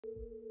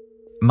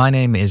My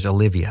name is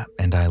Olivia,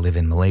 and I live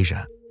in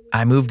Malaysia.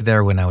 I moved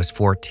there when I was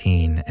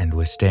 14 and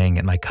was staying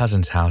at my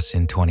cousin's house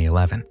in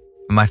 2011.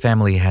 My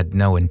family had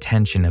no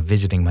intention of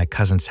visiting my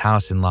cousin's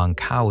house in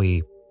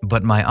Langkawi,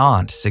 but my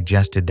aunt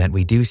suggested that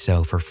we do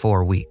so for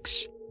 4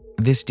 weeks.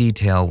 This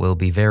detail will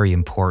be very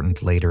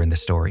important later in the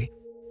story.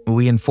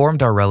 We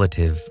informed our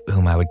relative,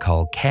 whom I would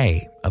call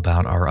Kay,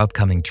 about our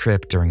upcoming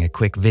trip during a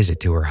quick visit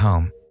to her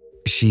home.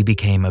 She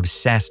became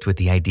obsessed with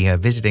the idea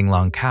of visiting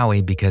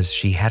Langkawi because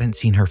she hadn't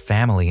seen her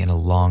family in a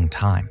long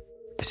time.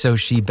 So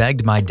she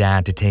begged my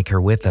dad to take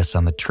her with us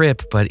on the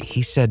trip, but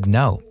he said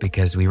no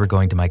because we were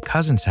going to my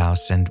cousin's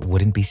house and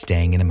wouldn't be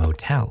staying in a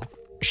motel.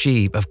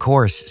 She, of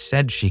course,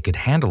 said she could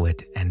handle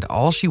it, and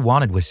all she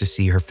wanted was to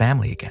see her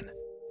family again.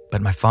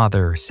 But my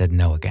father said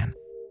no again.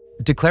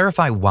 To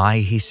clarify why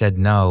he said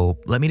no,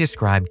 let me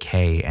describe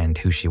Kay and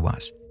who she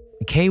was.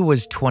 Kay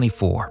was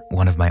 24,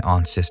 one of my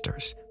aunt's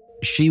sisters.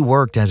 She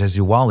worked as a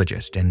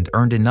zoologist and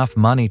earned enough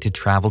money to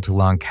travel to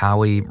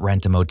Langkawi,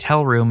 rent a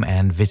motel room,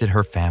 and visit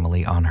her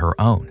family on her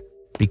own.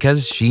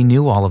 Because she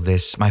knew all of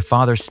this, my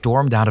father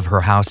stormed out of her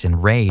house in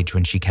rage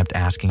when she kept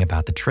asking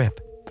about the trip.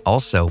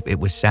 Also, it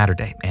was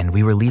Saturday, and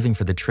we were leaving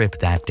for the trip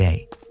that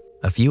day.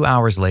 A few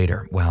hours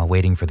later, while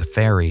waiting for the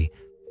ferry,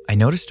 I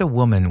noticed a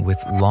woman with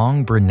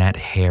long brunette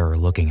hair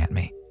looking at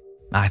me.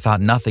 I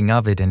thought nothing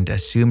of it and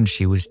assumed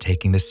she was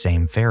taking the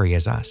same ferry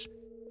as us.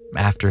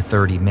 After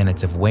 30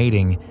 minutes of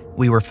waiting,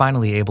 we were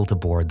finally able to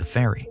board the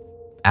ferry.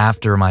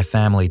 After my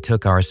family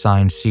took our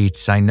assigned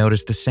seats, I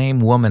noticed the same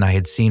woman I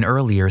had seen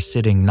earlier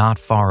sitting not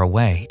far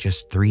away,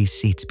 just 3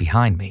 seats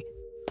behind me.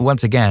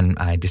 Once again,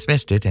 I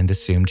dismissed it and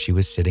assumed she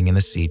was sitting in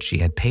the seat she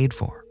had paid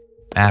for.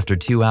 After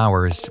 2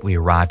 hours, we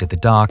arrived at the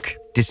dock,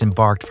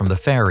 disembarked from the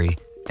ferry,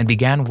 and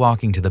began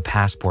walking to the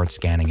passport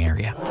scanning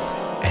area.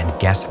 And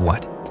guess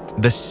what?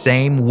 The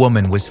same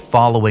woman was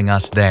following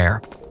us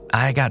there.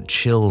 I got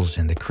chills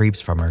and the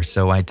creeps from her,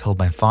 so I told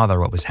my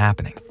father what was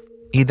happening.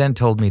 He then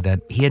told me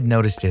that he had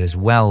noticed it as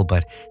well,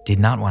 but did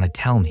not want to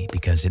tell me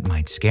because it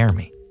might scare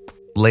me.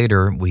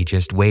 Later, we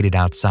just waited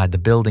outside the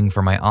building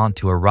for my aunt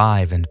to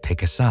arrive and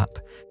pick us up.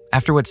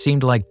 After what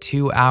seemed like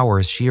 2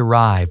 hours, she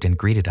arrived and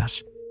greeted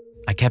us.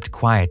 I kept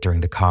quiet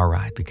during the car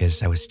ride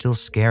because I was still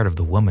scared of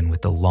the woman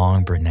with the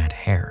long brunette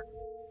hair.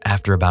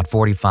 After about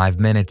 45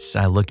 minutes,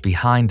 I looked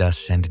behind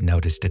us and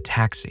noticed a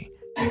taxi.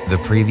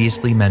 The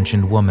previously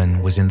mentioned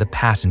woman was in the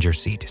passenger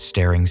seat,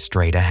 staring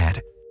straight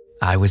ahead.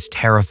 I was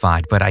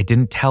terrified, but I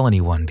didn't tell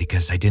anyone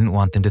because I didn't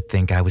want them to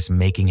think I was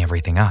making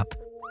everything up.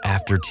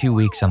 After 2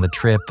 weeks on the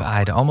trip,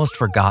 I'd almost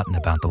forgotten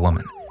about the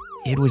woman.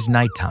 It was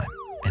nighttime,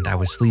 and I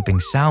was sleeping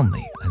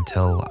soundly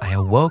until I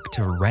awoke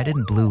to red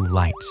and blue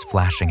lights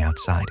flashing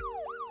outside.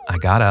 I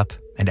got up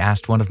and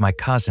asked one of my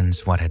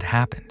cousins what had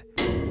happened.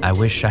 I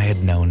wish I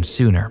had known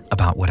sooner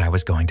about what I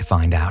was going to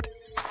find out.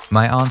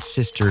 My aunt's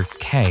sister,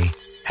 Kay,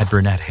 had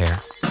brunette hair.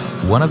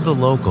 One of the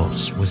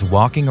locals was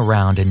walking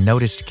around and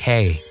noticed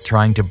Kay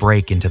trying to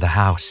break into the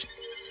house.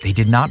 They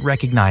did not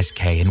recognize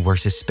Kay and were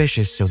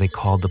suspicious, so they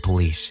called the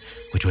police,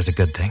 which was a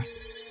good thing.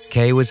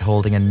 Kay was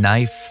holding a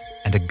knife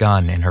and a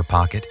gun in her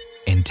pocket,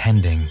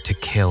 intending to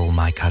kill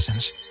my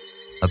cousins.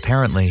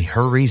 Apparently,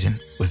 her reason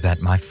was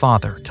that my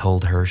father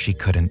told her she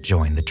couldn't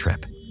join the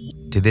trip.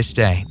 To this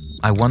day,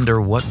 I wonder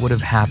what would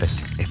have happened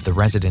if the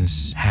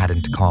residents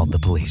hadn't called the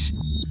police.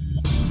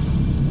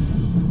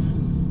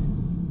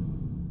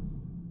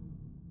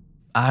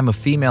 I'm a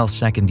female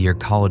second-year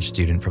college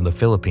student from the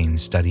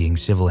Philippines studying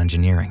civil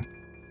engineering.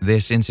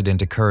 This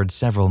incident occurred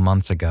several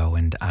months ago,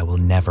 and I will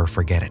never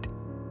forget it.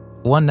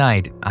 One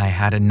night, I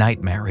had a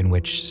nightmare in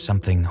which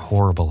something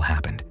horrible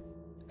happened.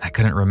 I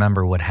couldn't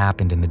remember what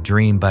happened in the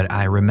dream, but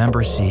I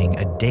remember seeing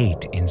a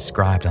date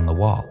inscribed on the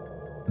wall.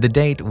 The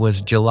date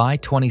was July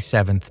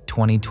 27th,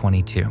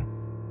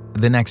 2022.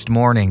 The next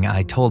morning,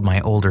 I told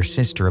my older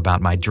sister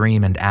about my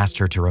dream and asked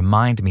her to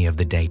remind me of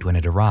the date when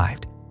it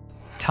arrived.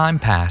 Time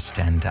passed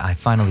and I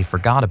finally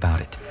forgot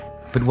about it.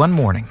 But one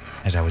morning,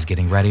 as I was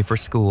getting ready for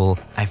school,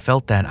 I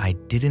felt that I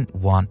didn't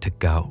want to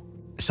go.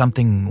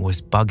 Something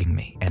was bugging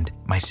me, and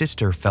my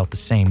sister felt the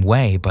same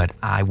way, but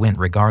I went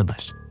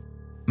regardless.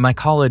 My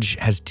college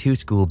has 2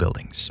 school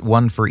buildings,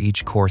 one for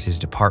each course's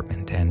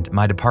department, and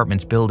my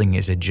department's building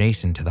is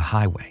adjacent to the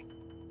highway.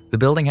 The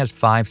building has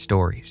 5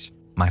 stories.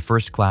 My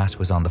first class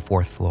was on the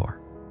 4th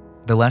floor.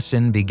 The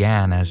lesson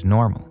began as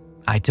normal.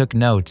 I took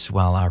notes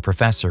while our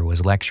professor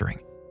was lecturing.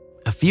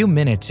 A few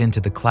minutes into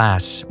the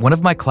class, one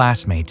of my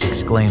classmates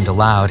exclaimed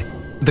aloud,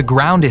 "The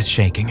ground is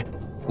shaking."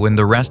 When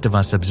the rest of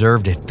us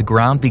observed it, the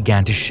ground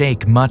began to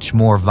shake much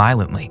more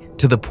violently,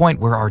 to the point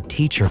where our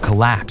teacher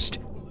collapsed.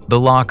 The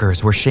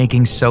lockers were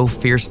shaking so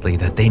fiercely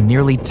that they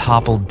nearly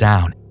toppled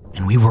down,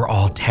 and we were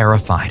all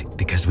terrified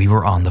because we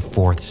were on the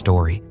 4th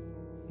story.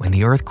 When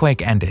the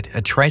earthquake ended,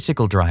 a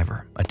tricycle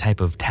driver, a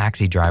type of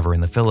taxi driver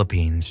in the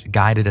Philippines,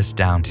 guided us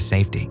down to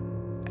safety.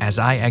 As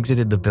I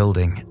exited the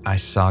building, I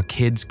saw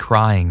kids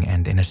crying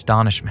and in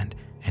astonishment,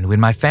 and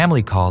when my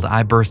family called,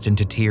 I burst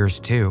into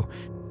tears too.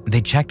 They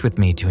checked with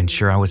me to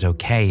ensure I was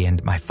okay,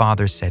 and my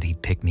father said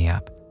he'd pick me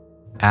up.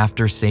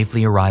 After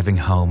safely arriving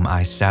home,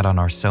 I sat on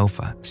our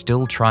sofa,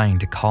 still trying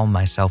to calm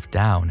myself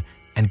down,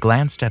 and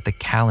glanced at the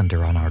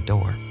calendar on our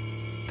door.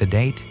 The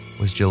date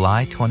was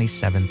July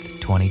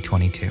 27th,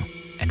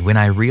 2022, and when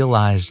I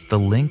realized the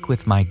link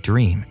with my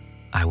dream,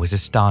 I was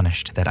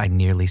astonished that I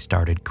nearly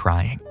started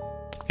crying.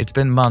 It's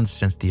been months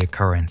since the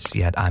occurrence,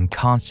 yet I'm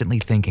constantly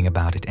thinking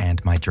about it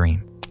and my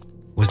dream.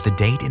 Was the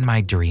date in my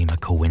dream a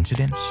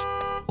coincidence?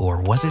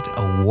 Or was it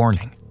a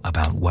warning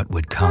about what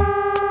would come?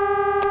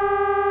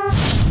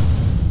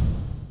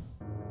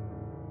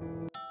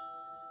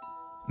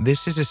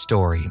 This is a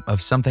story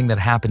of something that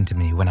happened to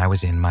me when I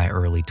was in my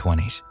early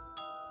 20s.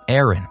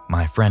 Aaron,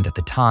 my friend at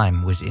the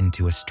time, was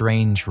into a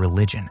strange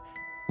religion,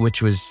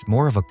 which was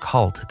more of a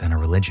cult than a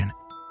religion.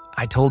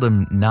 I told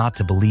him not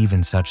to believe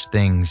in such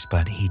things,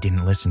 but he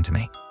didn't listen to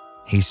me.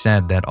 He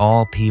said that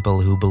all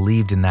people who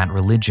believed in that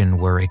religion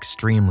were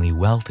extremely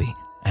wealthy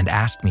and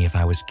asked me if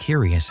I was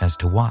curious as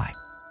to why.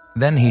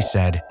 Then he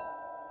said,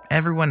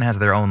 "Everyone has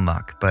their own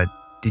luck, but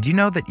did you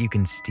know that you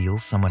can steal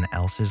someone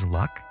else's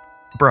luck?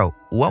 Bro,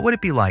 what would it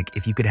be like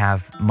if you could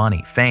have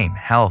money, fame,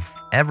 health,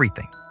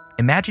 everything?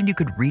 Imagine you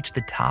could reach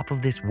the top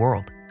of this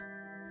world."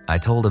 I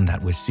told him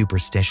that was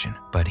superstition,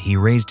 but he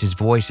raised his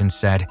voice and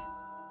said,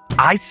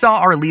 "I saw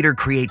our leader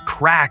create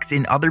cracks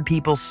in other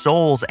people's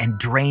souls and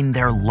drain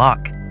their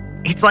luck.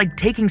 It's like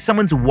taking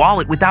someone's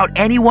wallet without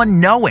anyone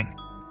knowing.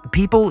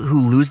 People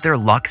who lose their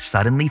luck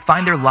suddenly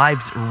find their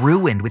lives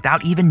ruined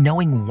without even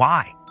knowing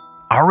why.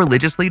 Our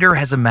religious leader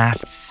has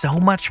amassed so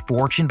much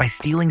fortune by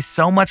stealing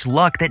so much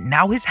luck that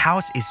now his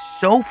house is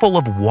so full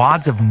of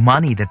wads of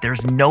money that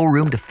there's no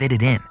room to fit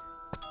it in."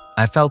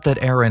 I felt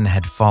that Aaron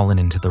had fallen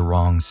into the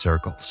wrong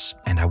circles,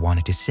 and I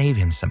wanted to save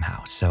him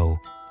somehow, so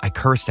I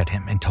cursed at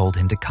him and told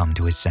him to come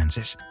to his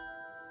senses.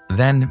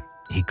 Then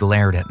he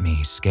glared at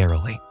me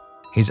scarily.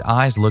 His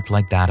eyes looked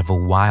like that of a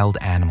wild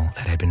animal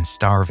that had been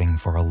starving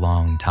for a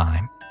long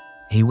time.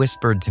 He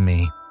whispered to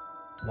me,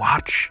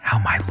 "Watch how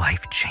my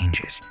life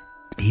changes.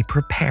 Be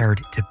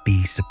prepared to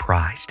be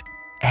surprised.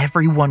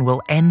 Everyone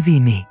will envy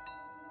me."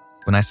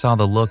 When I saw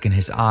the look in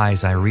his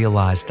eyes, I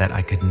realized that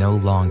I could no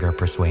longer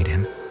persuade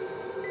him.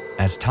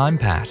 As time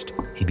passed,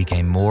 he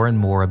became more and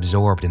more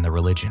absorbed in the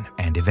religion,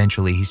 and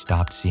eventually he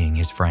stopped seeing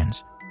his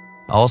friends.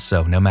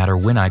 Also, no matter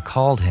when I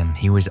called him,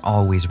 he was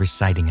always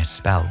reciting a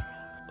spell.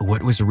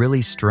 What was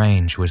really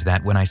strange was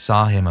that when I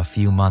saw him a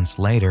few months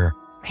later,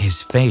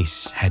 his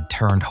face had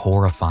turned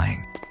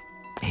horrifying.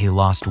 He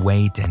lost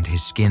weight and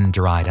his skin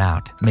dried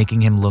out,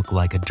 making him look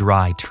like a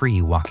dry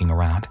tree walking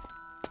around.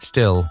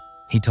 Still,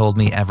 he told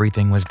me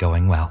everything was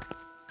going well.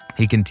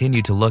 He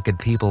continued to look at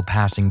people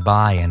passing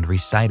by and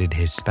recited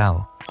his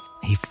spell.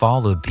 He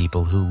followed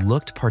people who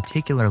looked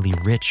particularly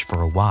rich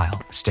for a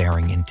while,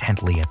 staring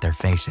intently at their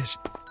faces.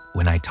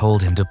 When I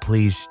told him to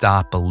please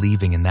stop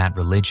believing in that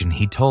religion,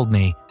 he told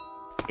me,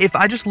 "If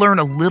I just learn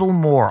a little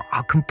more,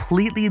 I'll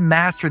completely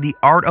master the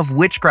art of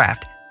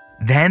witchcraft.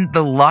 Then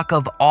the luck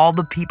of all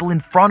the people in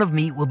front of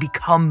me will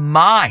become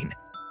mine."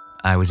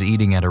 I was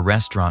eating at a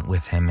restaurant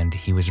with him and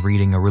he was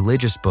reading a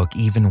religious book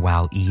even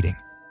while eating.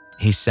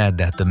 He said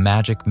that the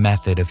magic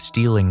method of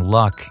stealing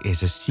luck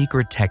is a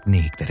secret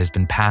technique that has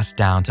been passed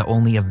down to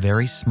only a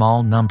very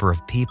small number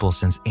of people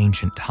since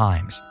ancient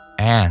times,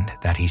 and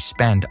that he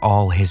spent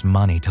all his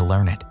money to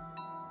learn it.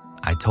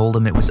 I told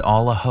him it was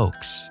all a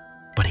hoax,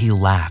 but he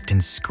laughed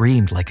and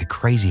screamed like a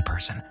crazy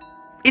person.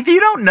 "If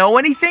you don't know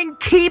anything,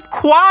 keep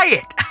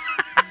quiet!"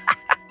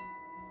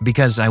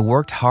 Because I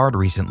worked hard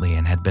recently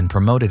and had been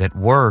promoted at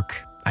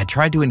work, I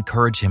tried to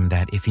encourage him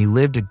that if he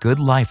lived a good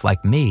life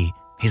like me,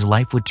 his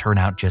life would turn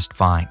out just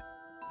fine.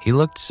 He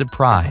looked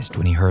surprised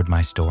when he heard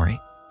my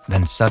story,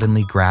 then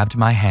suddenly grabbed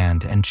my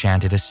hand and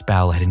chanted a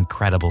spell at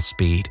incredible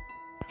speed.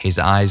 His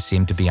eyes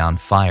seemed to be on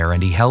fire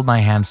and he held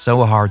my hand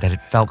so hard that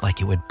it felt like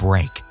it would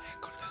break.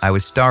 I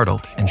was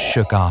startled and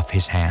shook off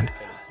his hand.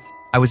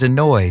 I was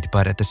annoyed,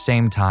 but at the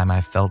same time I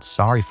felt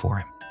sorry for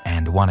him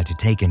and wanted to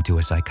take him to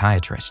a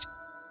psychiatrist.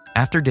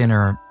 After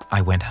dinner,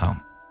 I went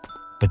home.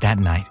 But that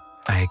night,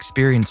 I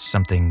experienced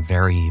something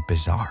very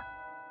bizarre.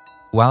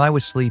 While I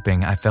was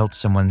sleeping, I felt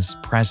someone's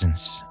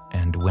presence,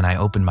 and when I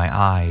opened my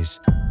eyes,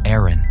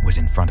 Aaron was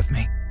in front of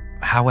me.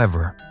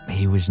 However,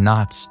 he was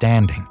not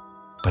standing,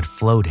 but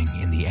floating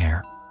in the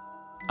air.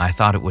 I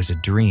thought it was a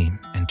dream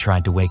and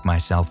tried to wake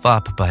myself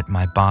up, but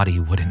my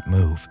body wouldn't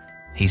move.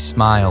 He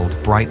smiled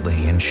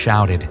brightly and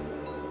shouted,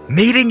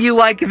 "Meeting you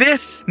like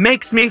this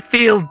makes me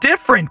feel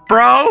different,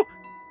 bro!"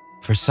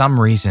 For some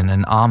reason,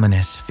 an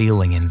ominous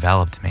feeling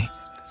enveloped me.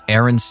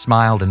 Aaron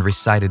smiled and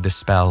recited the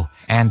spell,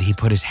 and he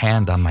put his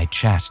hand on my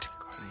chest.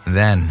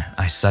 Then,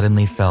 I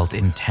suddenly felt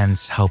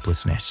intense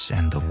hopelessness,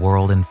 and the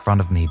world in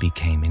front of me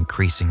became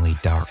increasingly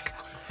dark.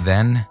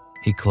 Then,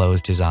 he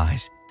closed his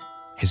eyes.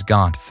 His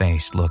gaunt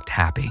face looked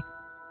happy.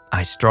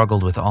 I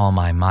struggled with all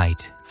my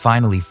might,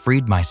 finally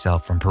freed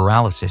myself from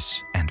paralysis,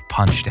 and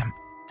punched him.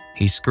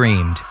 He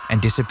screamed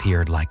and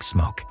disappeared like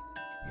smoke.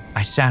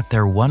 I sat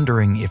there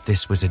wondering if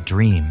this was a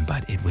dream,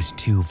 but it was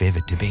too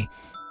vivid to be.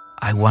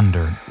 I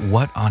wondered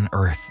what on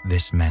earth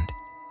this meant.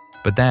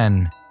 But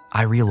then,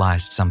 I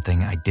realized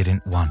something I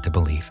didn't want to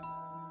believe.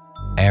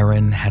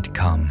 Aaron had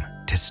come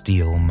to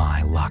steal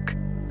my luck.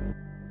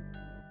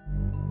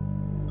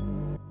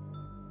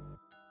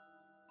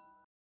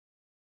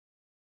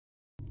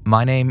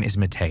 My name is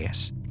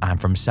Mateus. I'm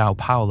from Sao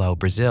Paulo,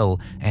 Brazil,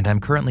 and I'm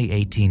currently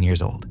 18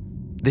 years old.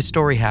 This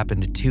story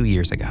happened 2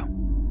 years ago.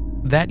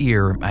 That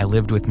year, I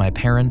lived with my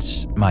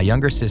parents, my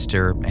younger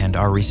sister, and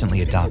our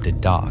recently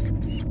adopted dog.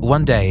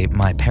 One day,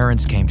 my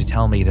parents came to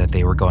tell me that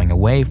they were going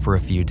away for a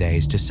few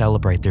days to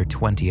celebrate their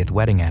 20th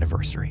wedding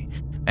anniversary,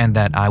 and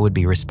that I would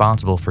be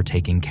responsible for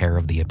taking care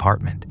of the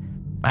apartment.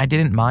 I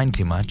didn't mind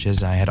too much,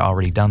 as I had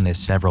already done this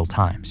several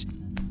times.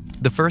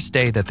 The first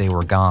day that they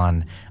were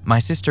gone, my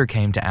sister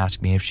came to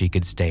ask me if she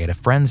could stay at a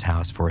friend's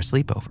house for a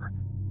sleepover.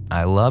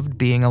 I loved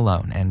being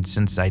alone, and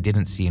since I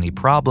didn't see any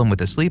problem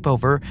with a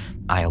sleepover,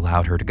 I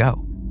allowed her to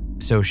go.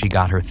 So she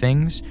got her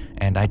things,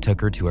 and I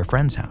took her to her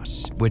friend's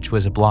house, which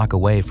was a block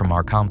away from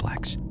our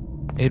complex.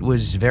 It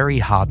was very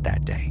hot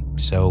that day,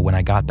 so when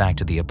I got back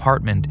to the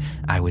apartment,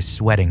 I was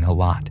sweating a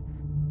lot.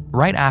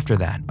 Right after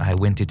that, I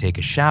went to take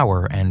a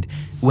shower, and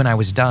when I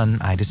was done,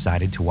 I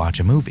decided to watch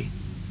a movie.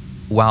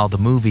 While the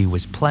movie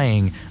was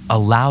playing, a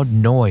loud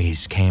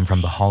noise came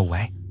from the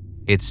hallway.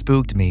 It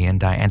spooked me,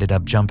 and I ended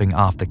up jumping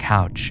off the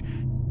couch.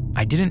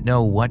 I didn't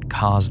know what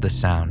caused the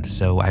sound,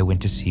 so I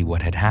went to see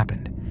what had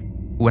happened.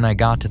 When I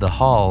got to the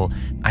hall,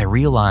 I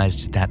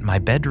realized that my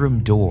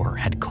bedroom door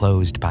had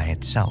closed by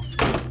itself.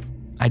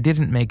 I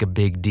didn't make a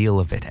big deal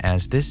of it,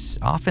 as this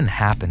often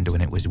happened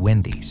when it was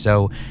windy,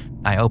 so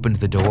I opened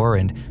the door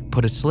and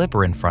put a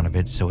slipper in front of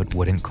it so it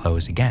wouldn't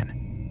close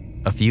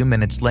again. A few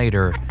minutes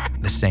later,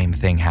 the same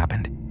thing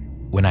happened.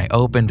 When I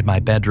opened my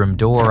bedroom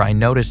door, I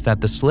noticed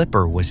that the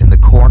slipper was in the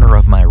corner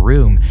of my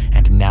room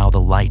and now the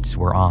lights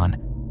were on.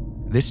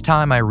 This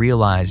time I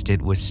realized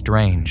it was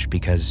strange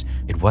because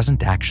it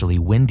wasn't actually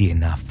windy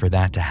enough for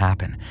that to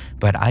happen,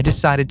 but I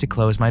decided to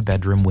close my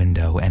bedroom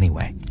window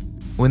anyway.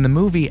 When the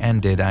movie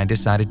ended, I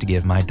decided to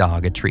give my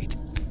dog a treat.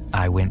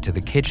 I went to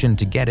the kitchen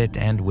to get it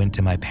and went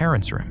to my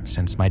parents' room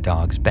since my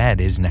dog's bed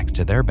is next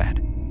to their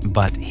bed,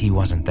 but he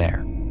wasn't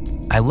there.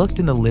 I looked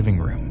in the living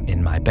room,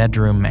 in my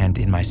bedroom, and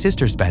in my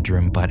sister's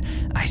bedroom, but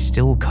I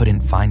still couldn't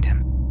find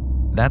him.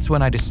 That's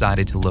when I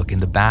decided to look in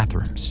the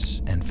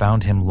bathrooms and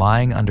found him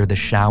lying under the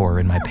shower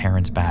in my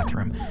parents'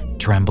 bathroom,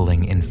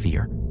 trembling in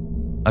fear.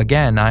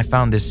 Again, I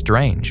found this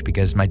strange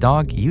because my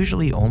dog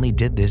usually only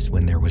did this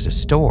when there was a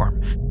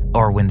storm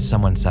or when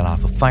someone set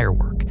off a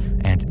firework,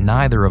 and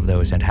neither of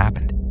those had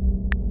happened.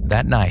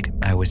 That night,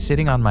 I was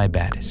sitting on my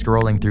bed,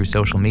 scrolling through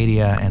social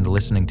media and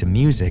listening to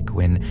music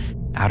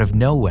when, out of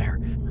nowhere,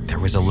 there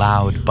was a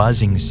loud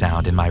buzzing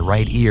sound in my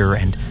right ear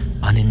and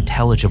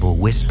unintelligible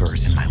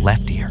whispers in my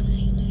left ear.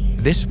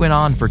 This went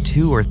on for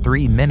 2 or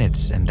 3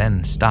 minutes and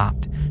then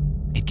stopped.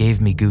 It gave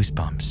me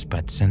goosebumps,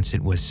 but since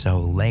it was so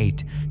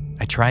late,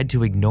 I tried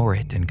to ignore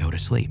it and go to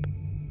sleep.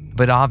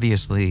 But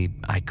obviously,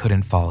 I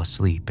couldn't fall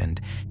asleep, and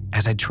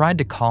as I tried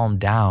to calm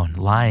down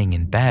lying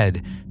in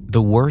bed,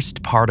 the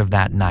worst part of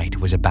that night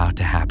was about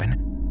to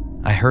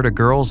happen. I heard a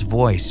girl's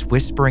voice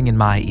whispering in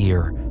my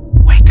ear,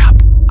 "Wake up,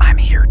 I'm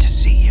here to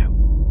see you."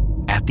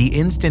 At the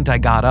instant I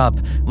got up,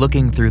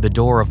 looking through the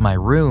door of my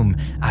room,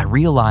 I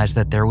realized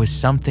that there was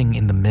something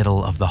in the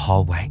middle of the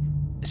hallway.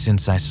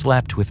 Since I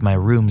slept with my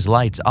room's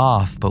lights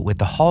off, but with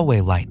the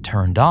hallway light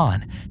turned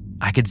on,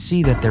 I could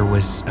see that there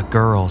was a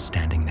girl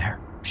standing there.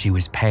 She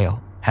was pale,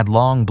 had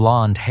long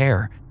blonde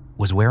hair,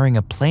 was wearing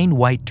a plain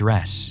white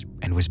dress,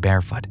 and was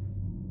barefoot.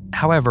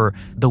 However,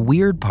 the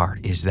weird part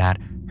is that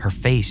her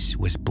face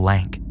was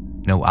blank.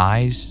 No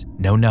eyes,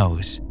 no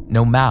nose,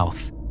 no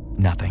mouth,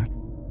 nothing.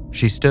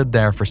 She stood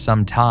there for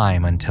some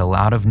time until,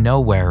 out of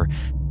nowhere,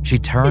 she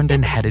turned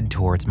and headed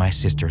towards my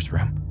sister's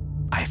room.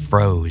 I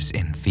froze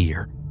in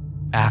fear.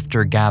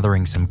 After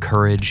gathering some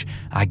courage,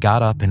 I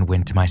got up and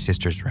went to my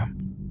sister's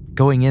room.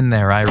 Going in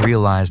there, I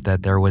realized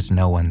that there was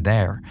no one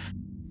there.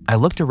 I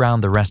looked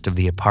around the rest of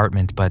the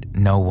apartment, but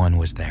no one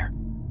was there.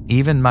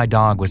 Even my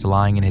dog was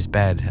lying in his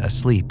bed,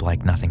 asleep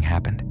like nothing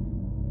happened.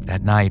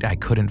 That night, I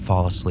couldn't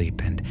fall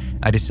asleep, and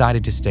I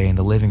decided to stay in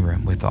the living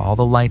room with all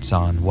the lights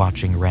on,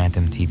 watching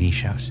random TV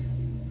shows.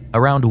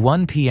 Around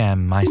 1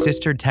 p.m., my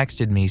sister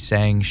texted me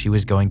saying she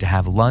was going to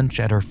have lunch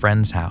at her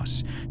friend's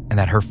house and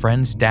that her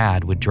friend's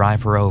dad would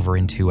drive her over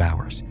in 2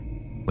 hours.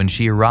 When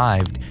she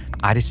arrived,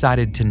 I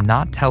decided to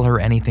not tell her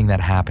anything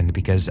that happened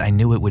because I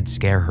knew it would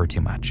scare her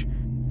too much.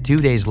 2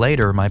 days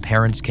later, my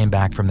parents came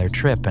back from their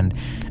trip, and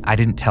I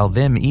didn't tell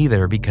them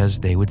either because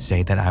they would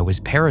say that I was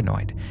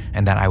paranoid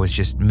and that I was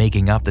just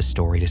making up the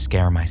story to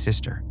scare my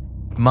sister.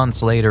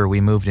 Months later,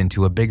 we moved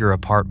into a bigger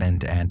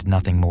apartment and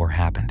nothing more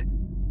happened.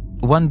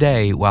 One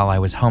day, while I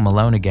was home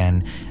alone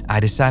again,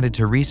 I decided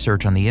to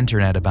research on the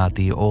internet about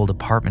the old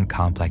apartment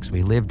complex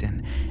we lived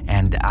in,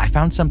 and I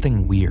found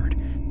something weird.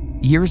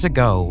 Years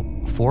ago,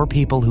 4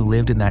 people who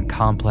lived in that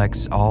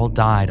complex all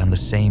died on the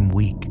same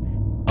week.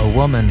 A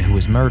woman who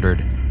was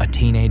murdered, a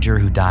teenager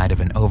who died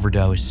of an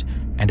overdose,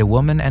 and a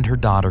woman and her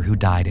daughter who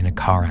died in a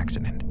car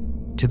accident.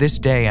 To this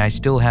day, I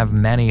still have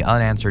many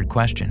unanswered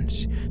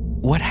questions.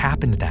 What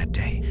happened that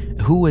day?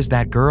 Who was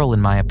that girl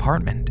in my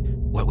apartment?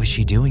 What was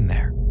she doing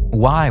there?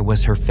 Why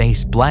was her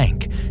face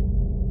blank?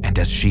 And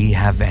does she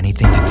have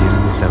anything to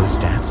do with those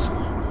deaths?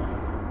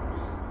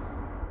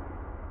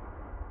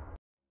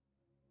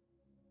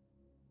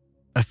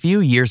 A few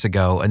years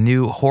ago, a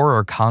new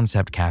horror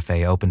concept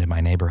cafe opened in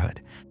my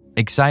neighborhood.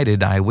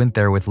 Excited, I went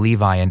there with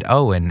Levi and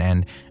Owen,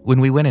 and when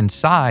we went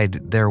inside,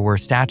 there were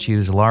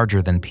statues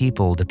larger than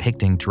people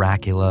depicting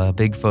Dracula,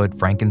 Bigfoot,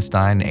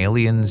 Frankenstein,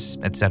 aliens,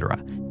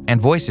 etc., and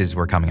voices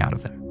were coming out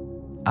of them.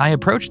 I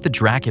approached the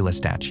Dracula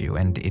statue,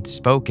 and it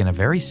spoke in a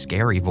very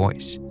scary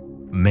voice.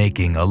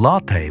 Making a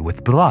latte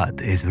with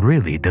blood is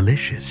really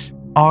delicious.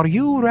 Are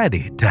you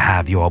ready to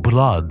have your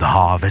blood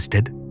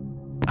harvested?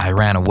 I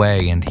ran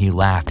away and he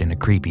laughed in a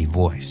creepy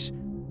voice.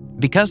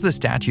 Because the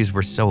statues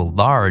were so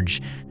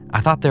large, I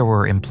thought there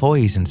were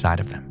employees inside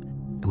of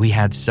them. We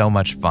had so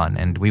much fun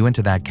and we went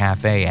to that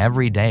cafe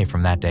every day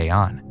from that day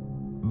on.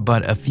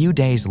 But a few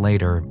days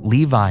later,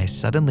 Levi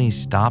suddenly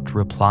stopped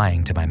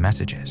replying to my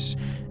messages.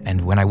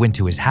 And when I went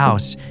to his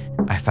house,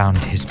 I found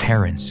his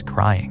parents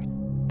crying.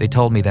 They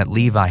told me that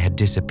Levi had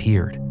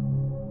disappeared.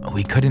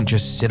 We couldn't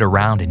just sit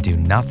around and do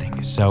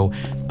nothing, so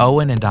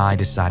Owen and I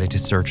decided to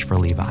search for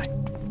Levi.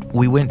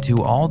 We went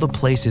to all the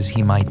places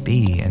he might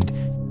be, and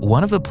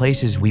one of the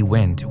places we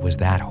went was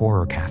that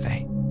horror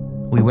cafe.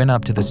 We went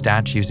up to the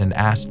statues and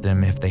asked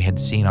them if they had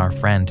seen our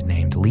friend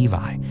named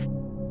Levi.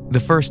 The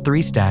first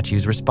 3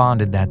 statues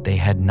responded that they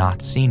had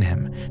not seen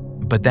him,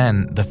 but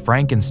then the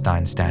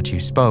Frankenstein statue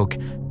spoke.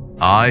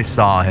 I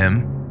saw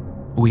him.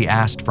 We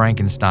asked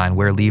Frankenstein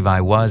where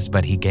Levi was,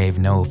 but he gave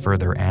no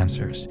further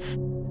answers.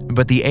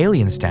 But the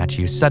alien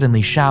statue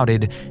suddenly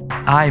shouted,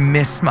 I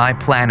miss my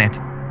planet.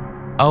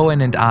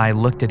 Owen and I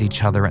looked at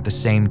each other at the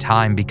same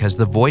time because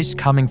the voice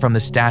coming from the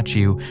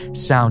statue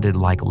sounded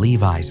like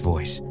Levi's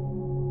voice.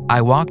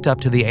 I walked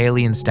up to the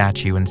alien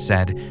statue and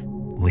said,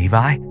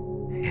 Levi,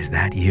 is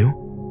that you?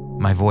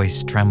 My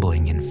voice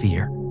trembling in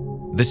fear.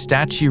 The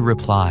statue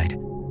replied,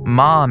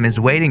 Mom is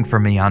waiting for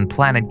me on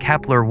planet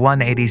Kepler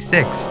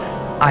 186.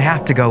 I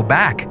have to go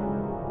back.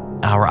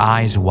 Our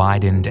eyes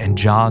widened and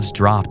jaws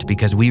dropped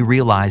because we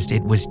realized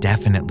it was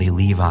definitely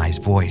Levi's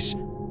voice.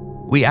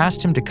 We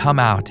asked him to come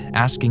out,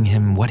 asking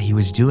him what he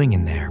was doing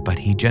in there, but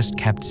he just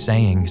kept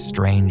saying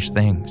strange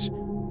things.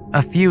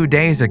 A few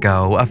days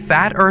ago, a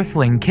fat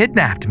earthling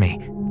kidnapped me.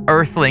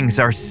 Earthlings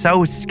are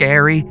so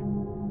scary.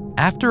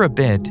 After a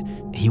bit,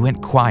 he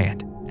went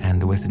quiet,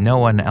 and with no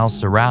one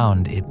else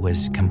around, it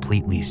was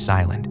completely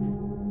silent.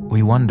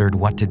 We wondered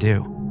what to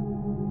do.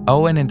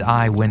 Owen and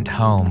I went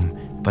home,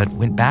 but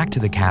went back to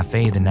the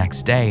cafe the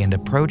next day and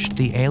approached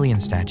the alien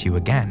statue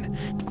again.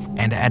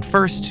 And at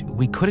first,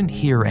 we couldn't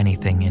hear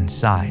anything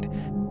inside.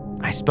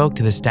 I spoke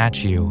to the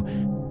statue,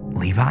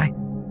 Levi,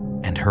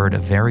 and heard a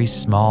very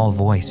small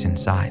voice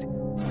inside.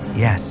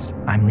 Yes,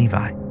 I'm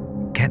Levi.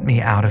 Get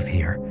me out of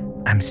here.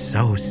 I'm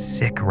so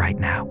sick right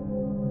now.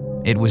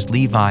 It was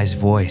Levi's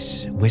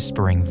voice,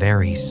 whispering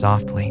very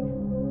softly.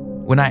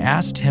 When I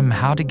asked him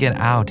how to get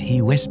out,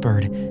 he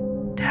whispered,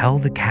 Tell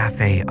the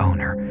cafe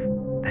owner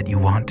that you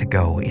want to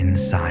go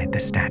inside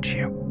the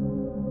statue.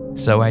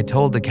 So I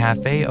told the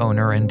cafe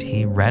owner and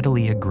he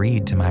readily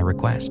agreed to my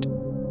request.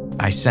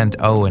 I sent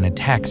Owen a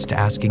text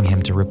asking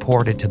him to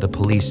report it to the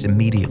police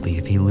immediately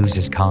if he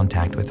loses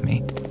contact with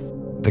me.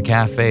 The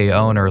cafe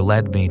owner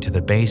led me to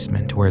the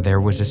basement where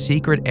there was a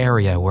secret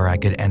area where I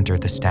could enter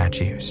the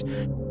statues.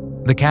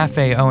 The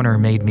cafe owner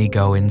made me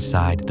go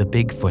inside the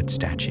Bigfoot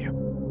statue.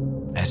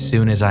 As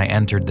soon as I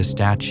entered the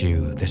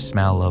statue, the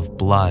smell of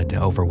blood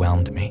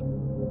overwhelmed me.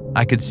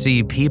 I could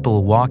see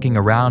people walking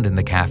around in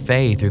the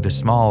cafe through the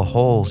small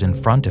holes in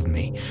front of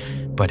me,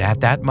 but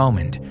at that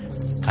moment,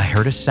 I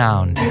heard a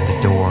sound and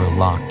the door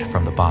locked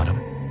from the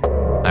bottom.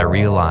 I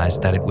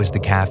realized that it was the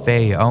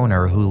cafe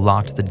owner who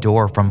locked the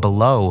door from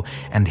below,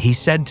 and he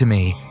said to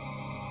me,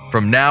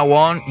 From now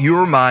on,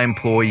 you're my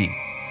employee.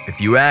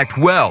 If you act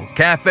well,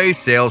 cafe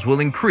sales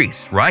will increase,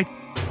 right?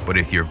 But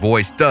if your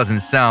voice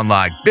doesn't sound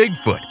like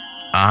Bigfoot,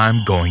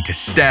 I'm going to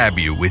stab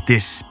you with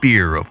this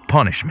spear of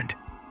punishment.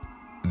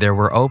 There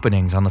were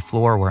openings on the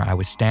floor where I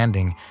was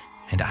standing,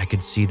 and I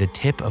could see the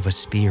tip of a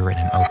spear in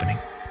an opening.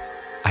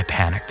 I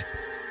panicked.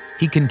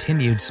 He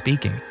continued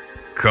speaking.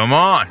 Come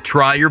on,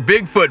 try your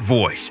Bigfoot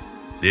voice.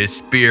 This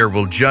spear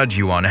will judge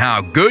you on how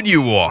good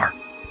you are.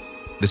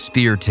 The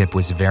spear tip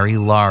was very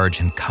large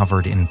and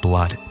covered in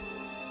blood.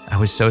 I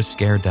was so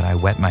scared that I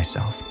wet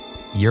myself.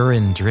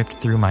 Urine dripped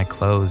through my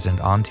clothes and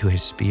onto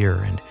his spear,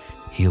 and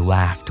he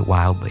laughed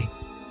wildly.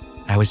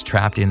 I was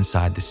trapped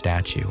inside the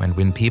statue, and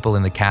when people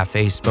in the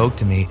cafe spoke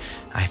to me,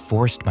 I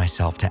forced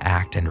myself to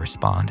act and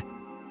respond.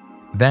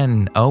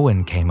 Then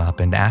Owen came up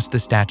and asked the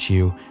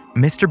statue,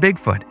 Mr.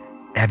 Bigfoot,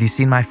 have you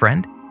seen my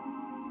friend?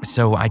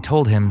 So I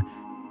told him,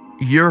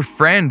 Your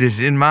friend is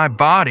in my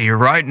body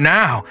right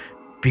now,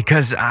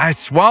 because I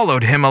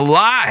swallowed him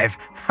alive.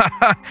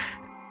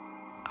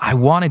 I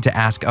wanted to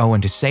ask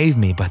Owen to save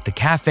me, but the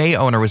cafe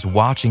owner was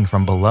watching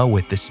from below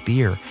with the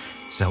spear,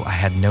 so I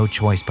had no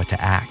choice but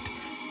to act.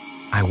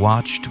 I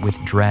watched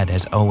with dread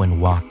as Owen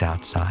walked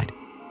outside.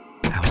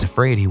 I was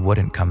afraid he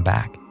wouldn't come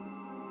back.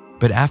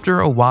 But after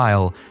a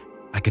while,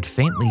 I could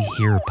faintly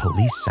hear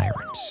police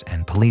sirens,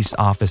 and police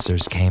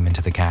officers came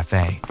into the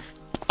cafe.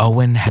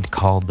 Owen had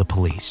called the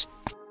police.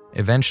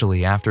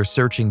 Eventually, after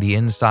searching the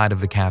inside of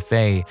the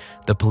cafe,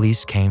 the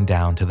police came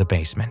down to the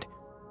basement.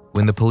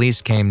 When the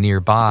police came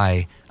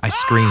nearby, I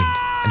screamed,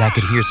 and I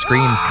could hear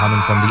screams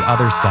coming from the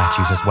other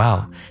statues as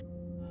well.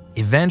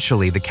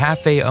 Eventually, the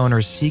cafe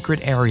owner's secret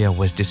area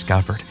was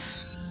discovered.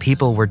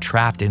 People were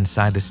trapped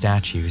inside the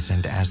statues,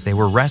 and as they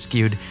were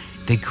rescued,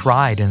 they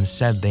cried and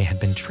said they had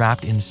been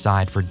trapped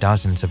inside for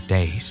dozens of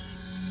days.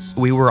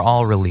 We were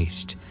all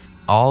released.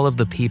 All of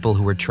the people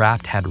who were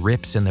trapped had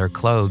rips in their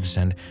clothes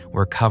and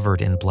were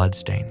covered in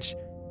bloodstains.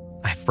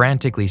 I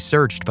frantically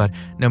searched, but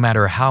no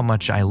matter how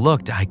much I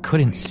looked, I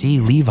couldn't see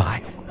Levi.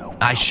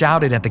 I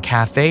shouted at the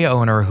cafe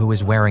owner who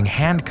was wearing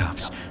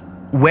handcuffs,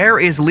 "Where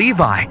is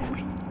Levi?"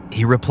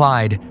 He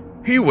replied,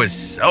 "He was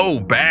so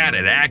bad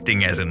at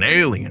acting as an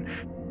alien,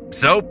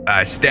 so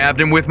I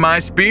stabbed him with my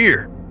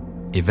spear."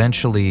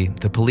 Eventually,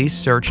 the police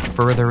searched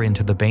further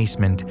into the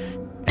basement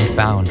and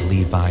found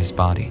Levi's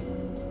body,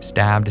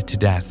 stabbed to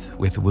death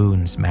with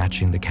wounds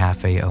matching the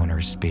cafe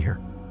owner's spear.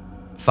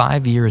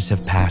 5 years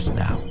have passed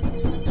now,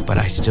 but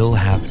I still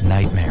have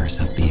nightmares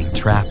of being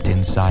trapped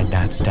inside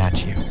that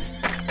statue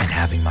and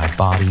having my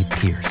body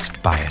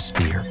pierced by a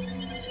spear.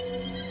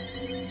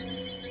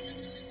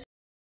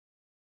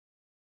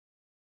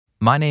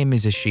 My name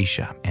is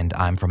Ashisha, and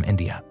I'm from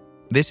India.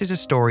 This is a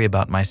story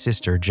about my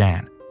sister,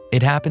 Jan.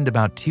 It happened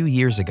about 2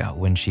 years ago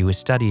when she was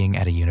studying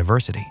at a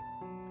university.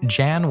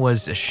 Jan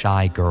was a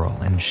shy girl,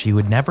 and she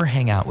would never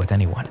hang out with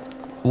anyone.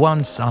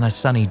 Once, on a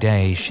sunny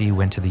day, she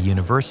went to the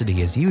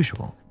university as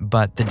usual,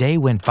 but the day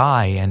went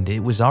by and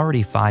it was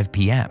already 5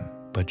 p.m.,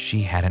 but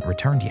she hadn't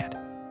returned yet.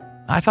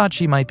 I thought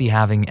she might be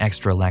having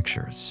extra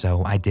lectures,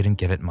 so I didn't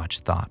give it much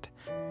thought.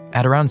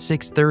 At around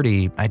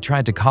 6:30, I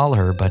tried to call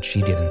her, but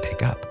she didn't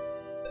pick up.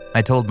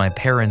 I told my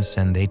parents,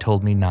 and they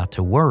told me not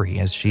to worry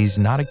as she's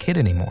not a kid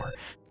anymore,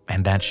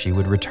 and that she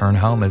would return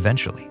home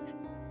eventually.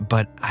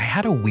 But I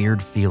had a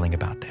weird feeling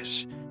about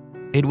this.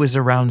 It was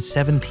around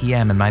 7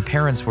 p.m. and my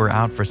parents were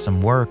out for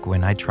some work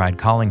when I tried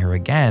calling her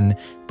again,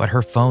 but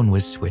her phone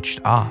was switched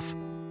off.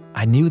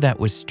 I knew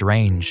that was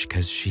strange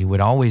because she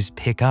would always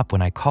pick up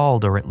when I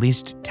called or at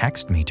least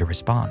text me to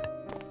respond.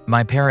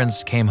 My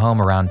parents came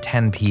home around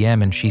 10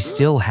 p.m. and she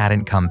still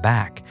hadn't come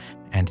back,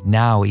 and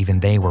now even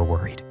they were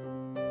worried.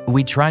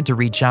 We tried to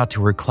reach out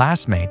to her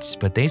classmates,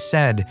 but they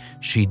said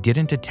she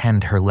didn't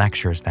attend her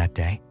lectures that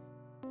day.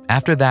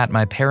 After that,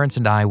 my parents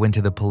and I went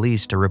to the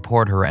police to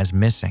report her as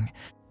missing.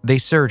 They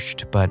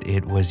searched, but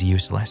it was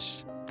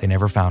useless. They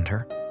never found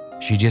her.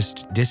 She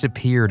just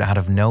disappeared out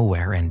of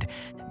nowhere, and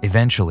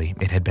eventually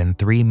it had been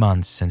 3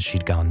 months since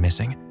she'd gone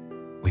missing.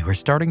 We were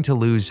starting to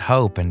lose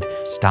hope and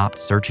stopped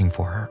searching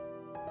for her.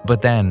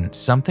 But then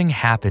something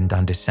happened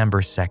on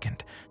December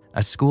 2nd,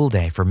 a school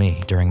day for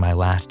me during my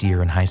last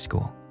year in high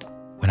school.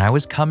 When I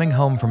was coming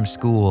home from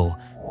school,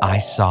 I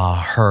saw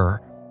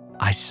her.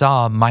 I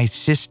saw my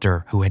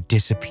sister who had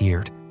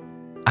disappeared.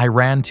 I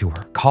ran to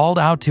her, called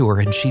out to her,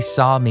 and she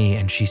saw me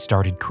and she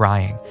started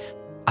crying.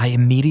 I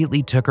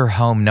immediately took her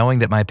home knowing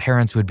that my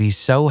parents would be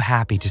so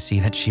happy to see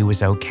that she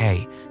was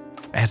okay.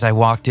 As I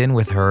walked in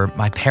with her,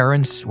 my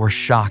parents were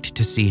shocked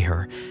to see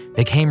her.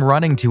 They came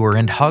running to her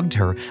and hugged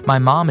her. My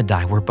mom and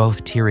I were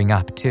both tearing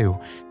up too.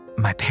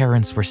 My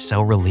parents were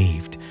so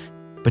relieved.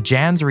 But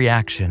Jan's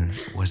reaction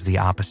was the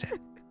opposite.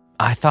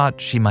 I thought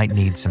she might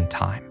need some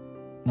time.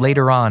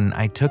 Later on,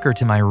 I took her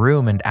to my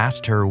room and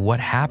asked her what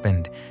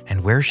happened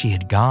and where she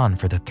had gone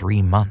for the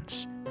 3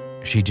 months.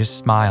 She just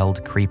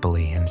smiled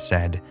creepily and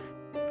said,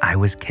 "I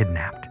was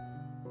kidnapped."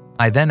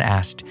 I then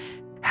asked,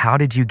 "How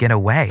did you get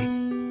away?"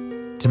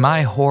 To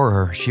my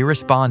horror, she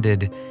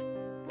responded,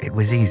 "It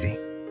was easy.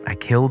 I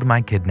killed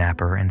my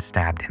kidnapper and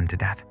stabbed him to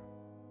death."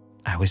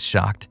 I was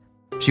shocked.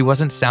 She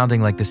wasn't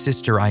sounding like the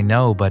sister I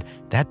know, but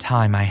that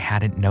time I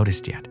hadn't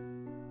noticed yet.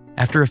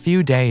 After a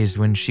few days,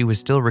 when she was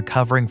still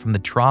recovering from the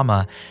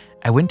trauma,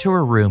 I went to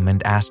her room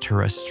and asked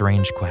her a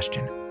strange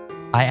question.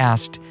 I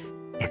asked,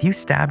 "If you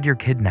stabbed your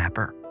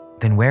kidnapper,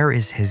 then where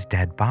is his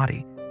dead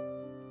body?"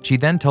 She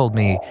then told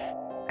me,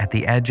 "At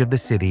the edge of the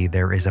city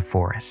there is a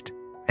forest,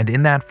 and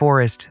in that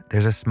forest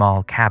there's a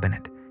small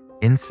cabinet.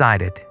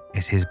 Inside it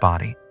is his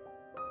body."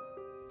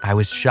 I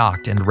was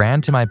shocked and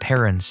ran to my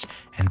parents,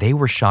 and they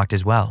were shocked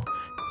as well.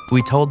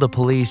 We told the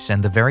police,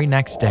 and the very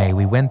next day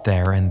we went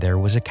there and there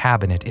was a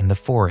cabinet in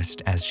the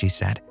forest, as she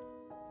said.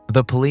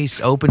 The police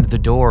opened the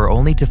door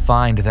only to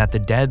find that the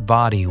dead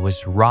body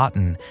was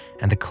rotten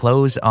and the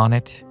clothes on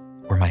it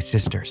were my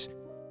sister's.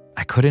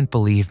 I couldn't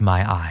believe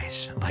my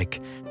eyes.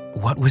 Like,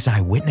 what was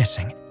I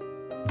witnessing?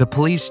 The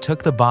police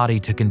took the body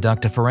to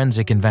conduct a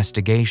forensic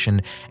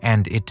investigation,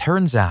 and it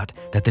turns out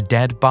that the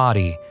dead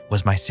body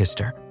was my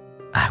sister.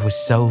 I was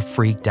so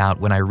freaked out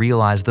when I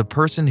realized the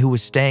person who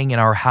was staying in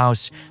our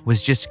house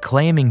was just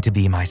claiming to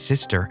be my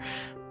sister.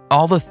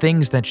 All the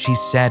things that she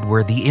said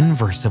were the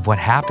inverse of what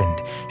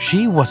happened.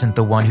 She wasn't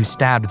the one who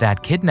stabbed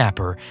that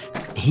kidnapper.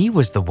 He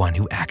was the one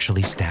who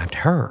actually stabbed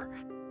her.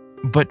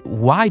 But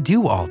why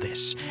do all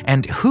this?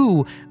 And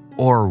who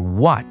or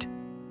what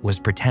was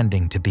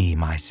pretending to be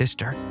my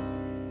sister.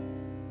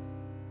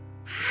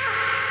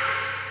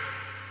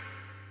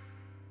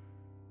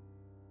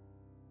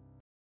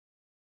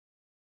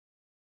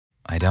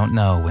 I don't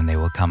know when they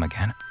will come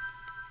again.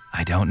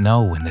 I don't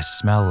know when the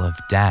smell of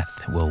death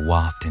will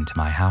waft into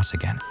my house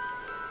again.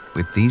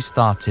 With these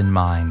thoughts in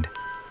mind,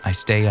 I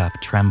stay up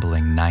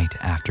trembling night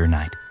after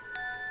night.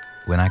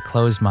 When I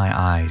close my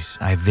eyes,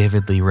 I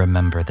vividly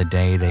remember the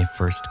day they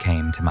first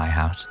came to my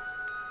house.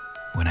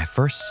 When I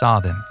first saw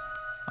them,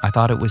 I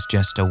thought it was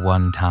just a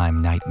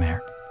one-time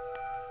nightmare.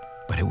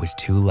 But it was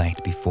too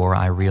late before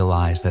I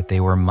realized that they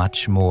were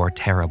much more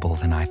terrible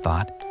than I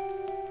thought.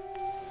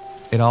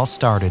 It all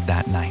started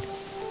that night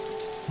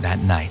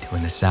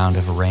when the sound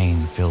of rain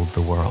filled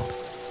the world.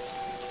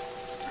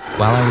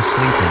 While I was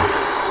sleeping,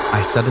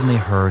 I suddenly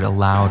heard a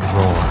loud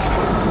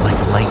roar,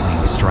 like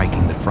lightning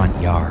striking the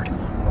front yard,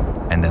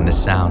 and then the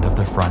sound of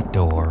the front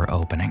door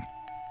opening.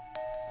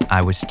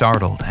 I was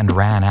startled and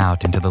ran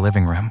out into the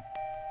living room.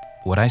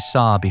 What I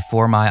saw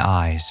before my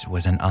eyes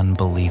was an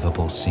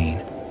unbelievable scene.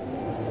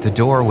 The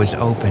door was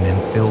open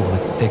and filled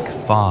with thick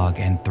fog,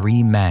 and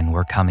 3 men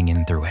were coming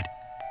in through it.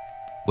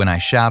 When I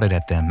shouted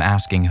at them,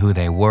 asking who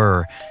they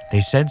were,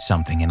 they said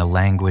something in a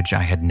language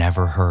I had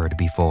never heard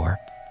before.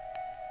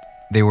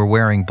 They were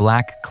wearing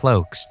black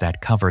cloaks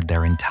that covered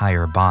their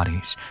entire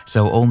bodies,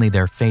 so only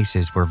their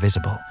faces were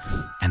visible,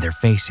 and their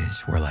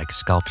faces were like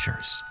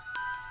sculptures.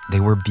 They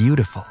were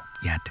beautiful,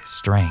 yet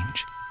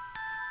strange.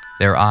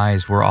 Their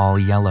eyes were all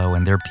yellow,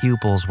 and their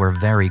pupils were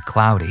very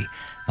cloudy,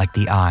 like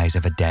the eyes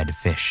of a dead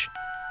fish.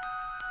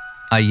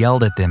 I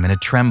yelled at them in a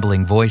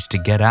trembling voice to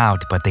get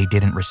out, but they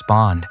didn't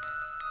respond.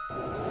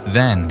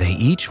 Then they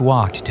each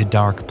walked to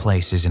dark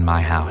places in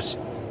my house.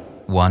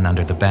 One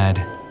under the bed,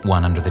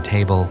 one under the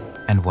table,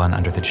 and one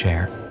under the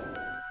chair.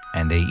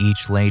 And they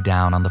each lay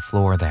down on the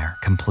floor there,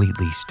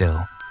 completely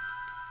still.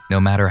 No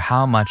matter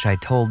how much I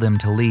told them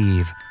to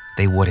leave,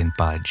 they wouldn't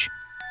budge.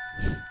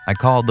 I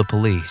called the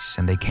police,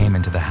 and they came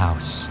into the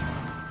house.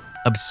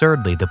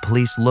 Absurdly, the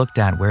police looked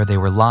at where they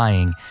were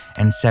lying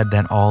and said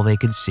that all they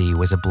could see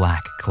was a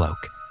black cloak.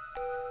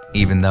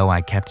 Even though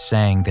I kept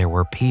saying there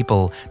were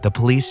people, the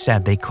police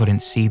said they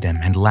couldn't see them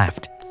and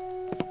left.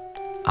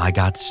 I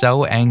got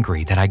so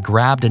angry that I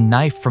grabbed a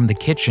knife from the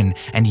kitchen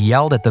and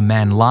yelled at the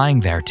men lying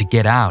there to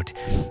get out,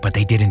 but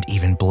they didn't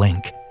even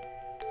blink.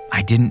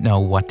 I didn't know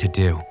what to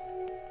do.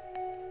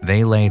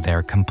 They lay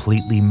there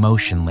completely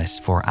motionless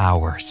for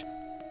hours.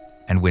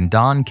 And when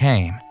dawn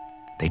came,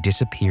 they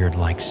disappeared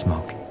like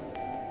smoke.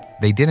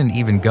 They didn't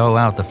even go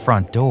out the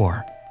front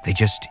door. They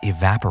just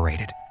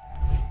evaporated.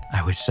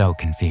 I was so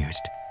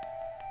confused.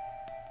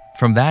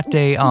 From that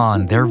day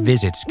on, their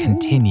visits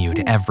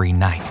continued every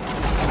night.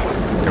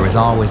 There was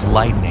always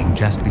lightning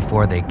just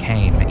before they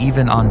came,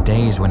 even on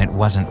days when it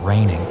wasn't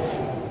raining.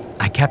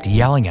 I kept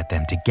yelling at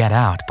them to get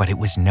out, but it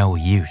was no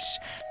use.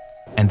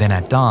 And then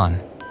at dawn,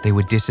 they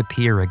would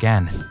disappear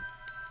again.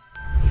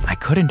 I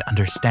couldn't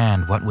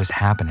understand what was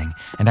happening,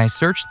 and I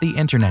searched the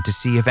internet to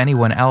see if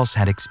anyone else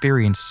had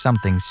experienced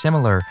something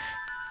similar,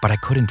 but I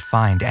couldn't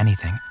find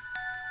anything.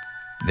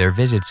 Their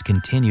visits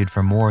continued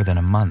for more than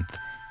a month.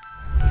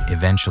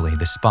 Eventually,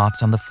 the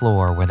spots on the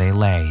floor where they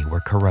lay were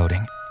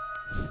corroding,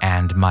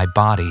 and my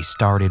body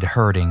started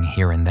hurting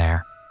here and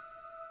there.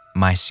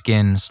 My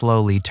skin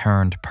slowly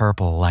turned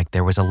purple, like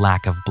there was a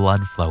lack of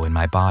blood flow in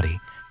my body.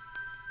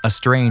 A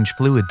strange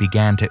fluid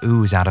began to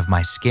ooze out of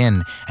my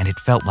skin, and it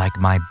felt like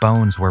my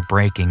bones were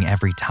breaking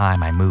every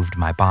time I moved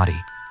my body.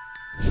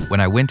 When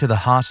I went to the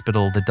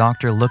hospital, the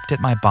doctor looked at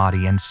my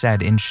body and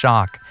said in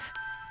shock,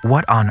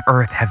 "What on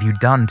earth have you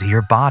done to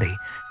your body?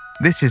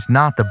 This is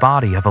not the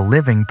body of a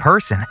living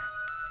person."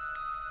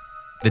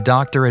 The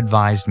doctor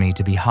advised me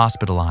to be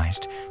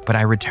hospitalized, but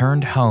I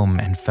returned home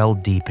and fell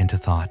deep into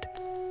thought.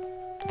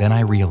 Then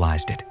I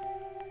realized it.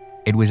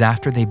 It was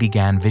after they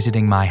began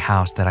visiting my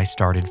house that I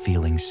started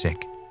feeling sick.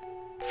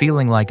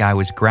 Feeling like I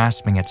was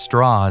grasping at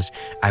straws,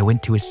 I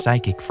went to a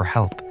psychic for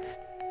help.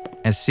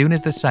 As soon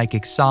as the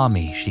psychic saw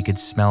me, she could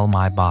smell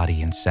my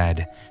body and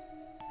said,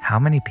 "How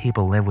many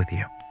people live with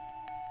you?"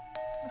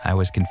 I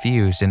was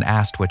confused and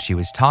asked what she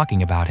was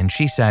talking about, and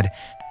she said,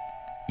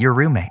 "Your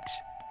roommates."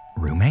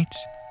 "Roommates?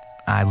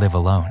 I live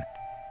alone."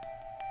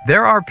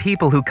 "There are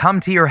people who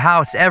come to your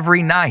house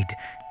every night,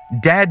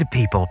 dead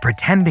people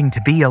pretending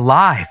to be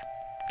alive,"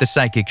 the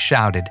psychic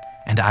shouted,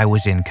 and I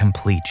was in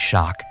complete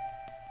shock.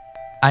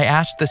 I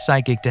asked the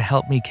psychic to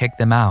help me kick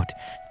them out.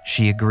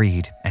 She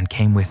agreed and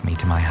came with me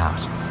to my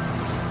house.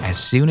 As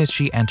soon as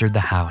she entered the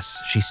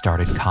house, she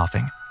started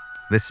coughing.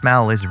 "The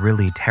smell is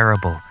really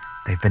terrible.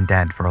 They've been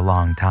dead for a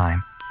long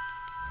time."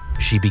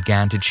 She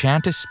began to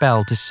chant a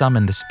spell to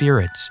summon the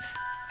spirits,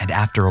 and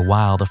after a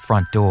while the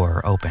front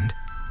door opened.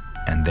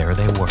 And there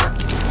they were,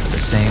 the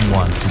same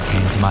ones who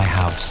came to my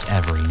house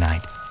every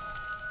night.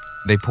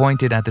 They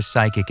pointed at the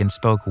psychic and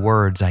spoke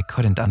words I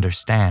couldn't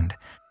understand.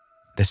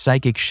 The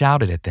psychic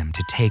shouted at them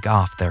to take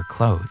off their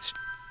clothes.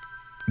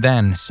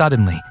 Then,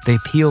 suddenly, they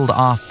peeled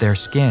off their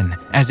skin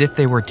as if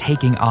they were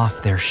taking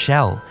off their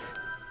shell,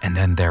 and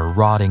then their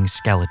rotting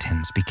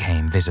skeletons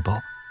became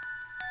visible.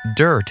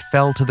 Dirt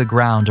fell to the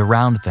ground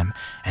around them,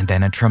 and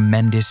then a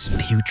tremendous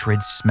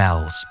putrid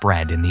smell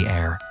spread in the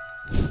air.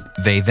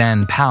 They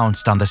then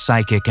pounced on the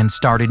psychic and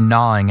started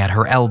gnawing at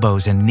her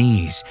elbows and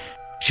knees.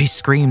 She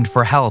screamed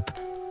for help.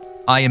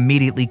 I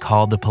immediately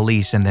called the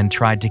police and then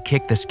tried to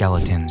kick the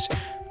skeletons,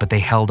 but they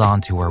held on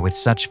to her with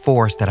such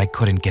force that I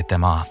couldn't get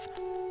them off.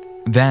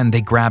 Then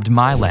they grabbed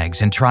my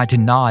legs and tried to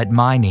gnaw at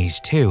my knees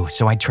too,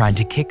 so I tried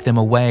to kick them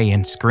away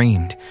and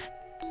screamed.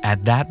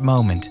 At that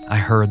moment, I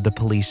heard the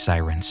police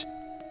sirens.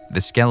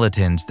 The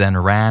skeletons then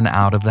ran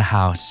out of the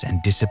house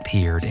and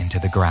disappeared into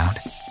the ground.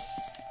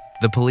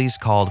 The police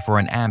called for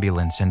an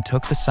ambulance and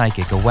took the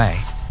psychic away.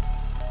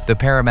 The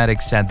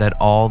paramedic said that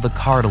all the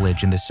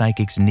cartilage in the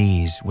psychic's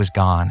knees was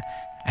gone,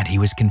 and he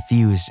was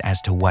confused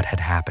as to what had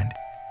happened.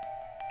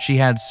 She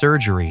had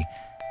surgery,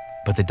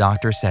 but the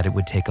doctor said it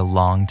would take a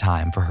long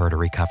time for her to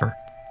recover.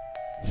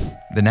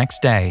 The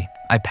next day,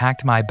 I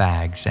packed my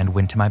bags and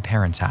went to my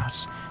parents'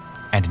 house,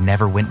 and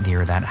never went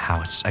near that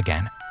house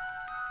again.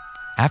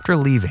 After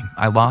leaving,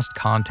 I lost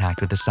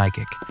contact with the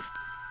psychic.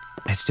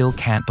 I still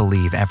can't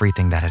believe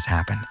everything that has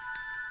happened.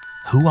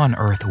 Who on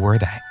earth were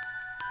they?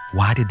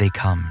 Why did they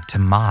come to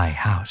my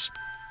house?